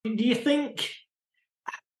Do you think,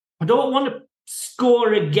 I don't want to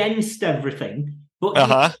score against everything,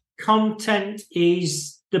 but content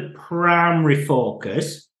is the primary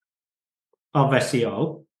focus of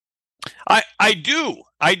SEO? I do.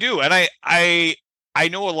 And I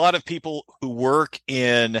know a lot of people who work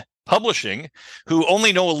in publishing who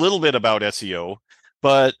only know a little bit about SEO,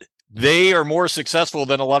 but they are more successful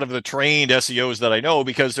than a lot of the trained SEOs that I know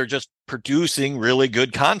because they're just producing really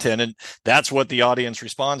good content. And that's what the audience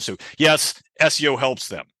responds to. Yes, SEO helps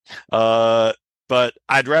them. But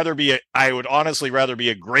I would honestly rather be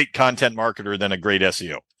a great content marketer than a great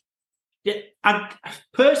SEO. Yeah,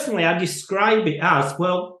 I describe it as,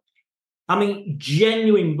 well, I mean,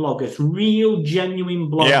 genuine bloggers, real genuine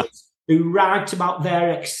bloggers who write about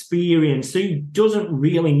their experience, who doesn't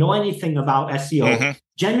really know anything about SEO,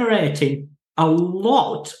 generating a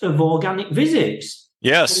lot of organic visits.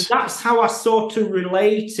 Yes. And that's how I sort of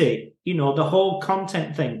relate it, the whole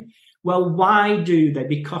content thing. Well, why do they?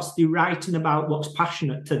 Because they're writing about what's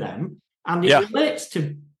passionate to them, and it relates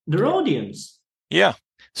to their audience. Yeah.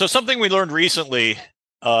 So something we learned recently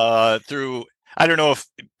through, I don't know if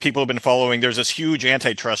people have been following, there's this huge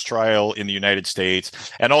antitrust trial in the United States,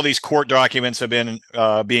 and all these court documents have been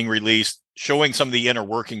being released showing some of the inner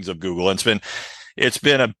workings of Google. And it's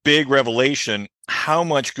been a big revelation how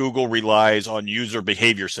much Google relies on user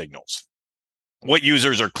behavior signals. What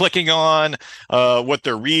users are clicking on, what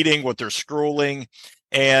they're reading, what they're scrolling.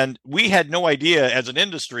 And we had no idea as an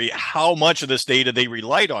industry how much of this data they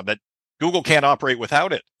relied on, that Google can't operate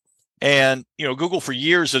without it. And, Google for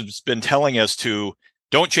years has been telling us to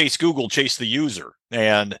don't chase Google, chase the user.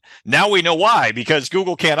 And now we know why, because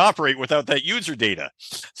Google can't operate without that user data.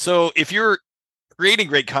 So if you're creating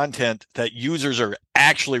great content that users are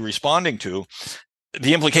actually responding to,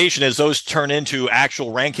 the implication is those turn into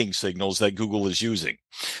actual ranking signals that Google is using.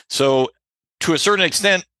 So to a certain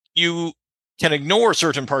extent, you can ignore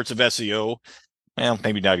certain parts of SEO. Well,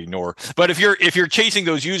 maybe not ignore, but if you're chasing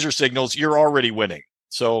those user signals, you're already winning.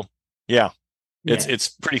 So it's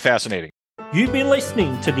pretty fascinating. You've been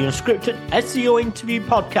listening to the Unscripted SEO Interview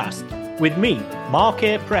Podcast with me, Mark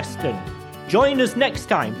A. Preston. Join us next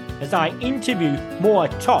time as I interview more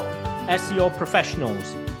top SEO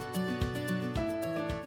professionals.